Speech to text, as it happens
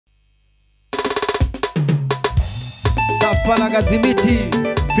Safaragathimiti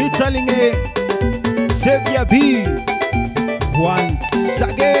featuring Saviour B once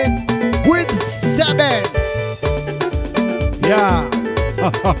again with Seben. Yeah.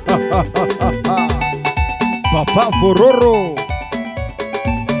 Papa Fororo.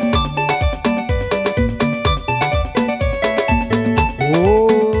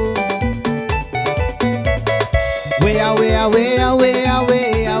 Oh.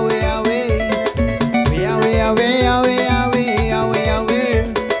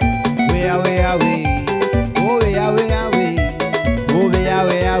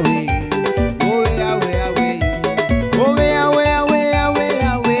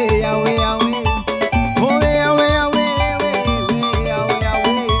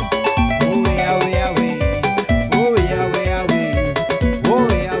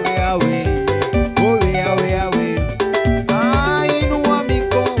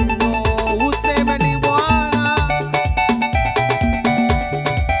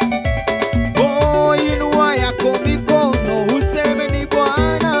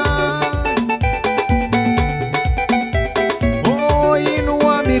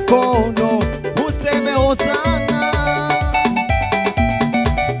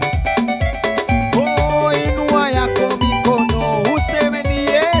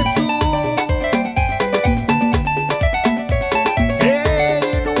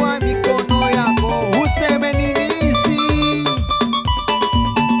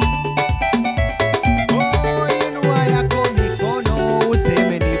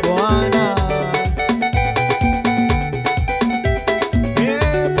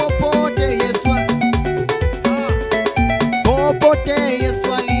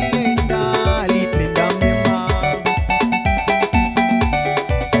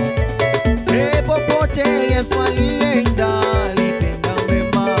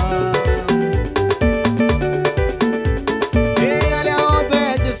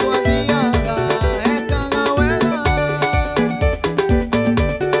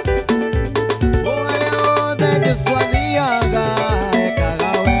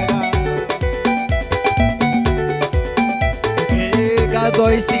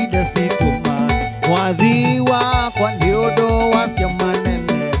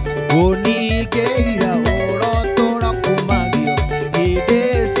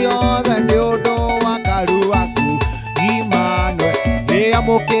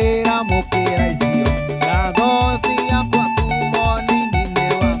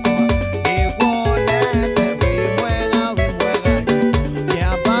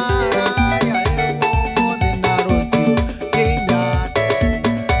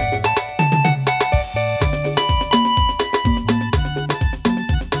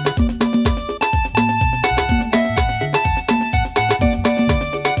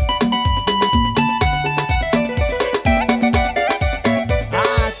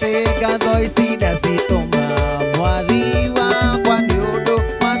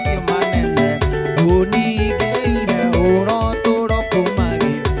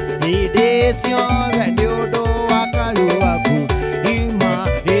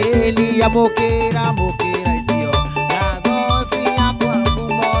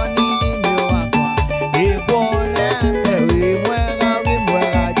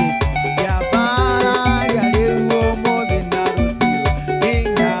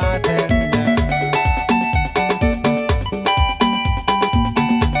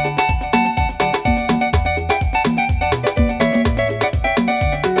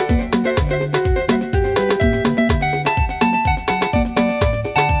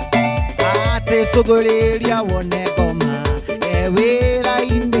 Sodoleria wone goma ewera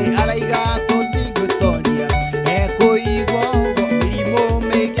inde alaigato digotonia eko igongo mirimo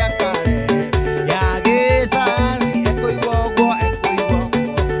mekia kare yagesa eko igongo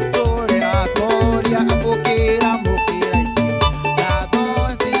tore atoria apokera mokera isi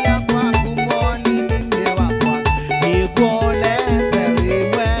gadosi akwa kumoni ninde wakwa igole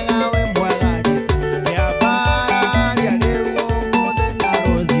we mwega Yesu ya bara ya lewo modena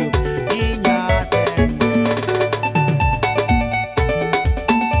rozio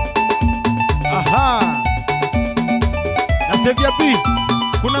Saviour B,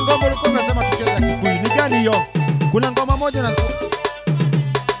 kuna ngoma ulikuwa umesema tucheze Kikuyu. Ni gani hiyo? Kuna ngoma moja na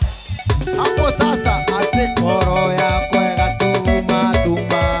hapo sasa ate koro ya kwega tuma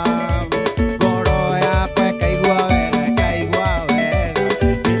tuma. Koro ya kwega kaigwa wega.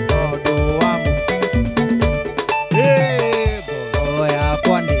 Itodo wamu. Koro ya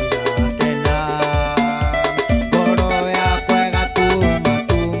kwandira kena. Koro ya kwega tuma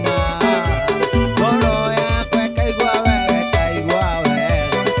tuma. Koro ya kwega kaigwa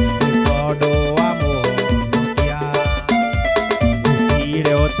wega. Itodo wamu.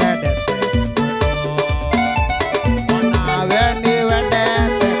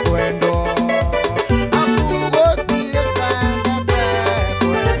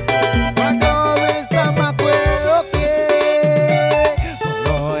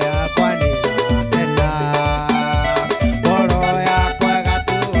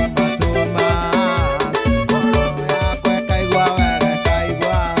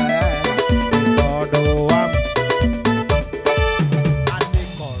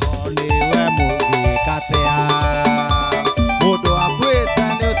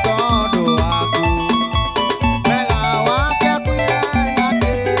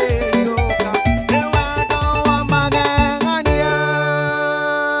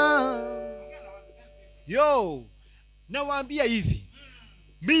 nawaambia hivi.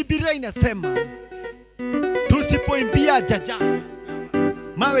 Biblia inasema tusipoimbia jaja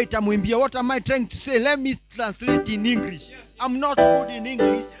mawe itamuimbia. What am I trying to say? Let me translate in English. I'm not good in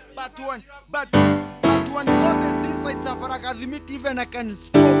English, but when God is inside safaragathimiti, even I can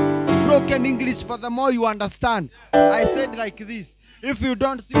speak broken English for the more you understand. I said like this: if you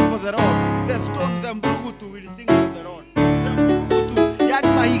don't sing for the Lord, the stone, the mbugutu will sing for the Lord. The mbugutu, yani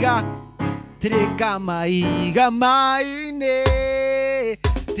mahiga, tireka mahiga maine,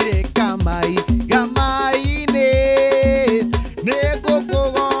 tireka mahiga maine, nego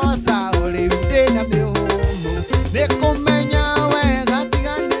kugosa ole ude na mihomo, neko menya wega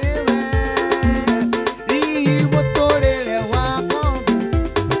tiganewe, imotolele wako,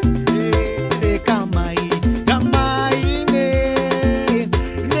 tireka mahiga maine,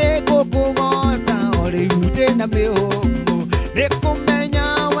 nego kugosa ole ude na mihomo, neko menya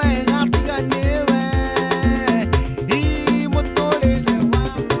wega tiganewe, imotolele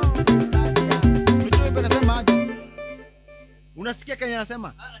wako. Unajua nasema unasikia Kenya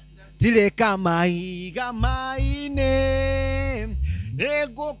anasema tireka mahiga maine,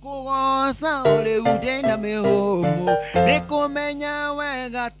 nego kugosa ole ude na mihomo, nikumenya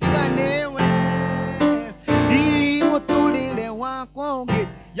wega tiganewe, imotolele wako.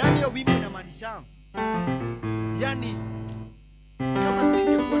 Yani hiyo wimbo inamaanisha, yani kama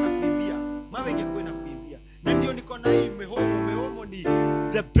singekuwa na kuimbia mawe ingekuwa na kuimbia. Na ndio niko na hii mehomo ni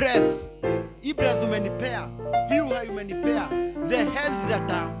the breath. Hii breath umenipea, hii uhai umenipea, the health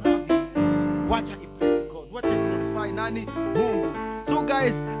that I'm having. Wacha I praise God, wacha I glorify nani? Mungu. So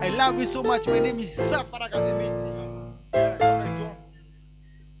guys, I love you so much. My name is Safaragathimiti.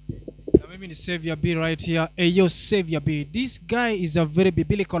 Mimi ni Savior B right here. Hey yo, Savior B. This guy is a very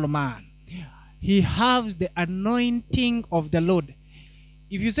biblical man. He has the anointing of the Lord.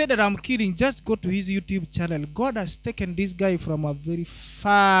 If you say that I'm kidding, just go to his YouTube channel. God has taken this guy from a very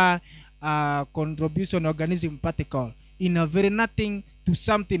far contribution organism particle in a very nothing to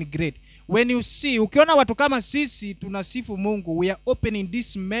something great. When you see, ukiona watu kama sisi tunasifu Mungu, we are opening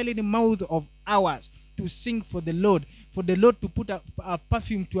this smelling mouth of ours to sing for the Lord to put a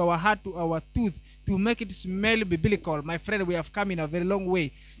perfume to our heart, to our tooth, to make it smell biblical. My friend, we have come in a very long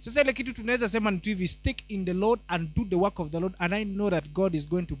way. Sasa ile kitu tunaweza sema ni hivi: stick in the Lord and do the work of the Lord, and I know that God is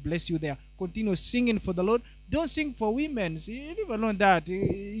going to bless you there. Continue singing for the Lord. Don't sing for women. You never know that.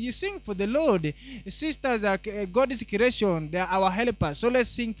 You sing for the Lord. Sisters, God is creation. They are our helpers. So let's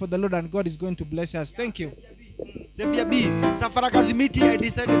sing for the Lord, and God is going to bless us. Thank you. Savior B, Safaragathimiti, I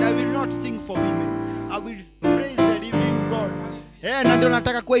decided I will not sing for women. I will praise the living God. Na ndio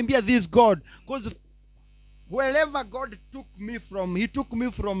nataka kuimbia this God, because wherever God took me from, he took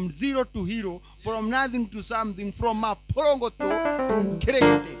me from zero to hero, from nothing to something, from a prongoto to great.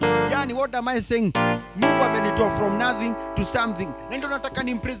 Yani, what am I saying? Mungu amenitoa from nothing to something. Na ndio nataka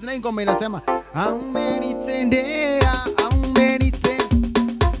nimpraise na ngoma inasema amenitendea, amenitendea,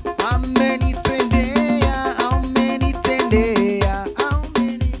 amenitendea, amenitendea.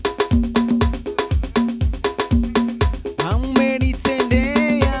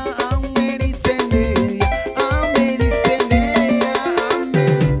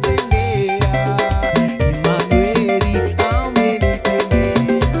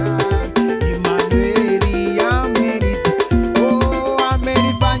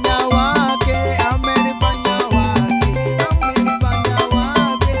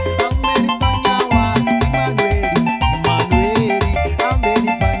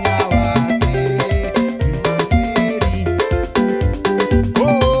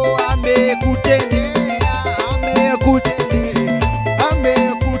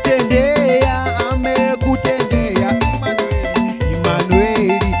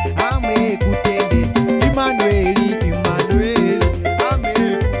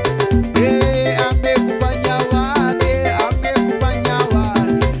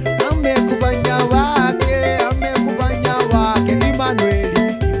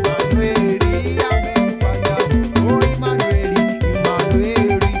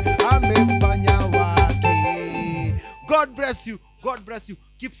 God bless you.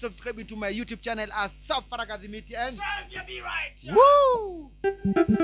 Keep subscribing to my YouTube channel as Safaragathimiti and Savior B right here. Woo!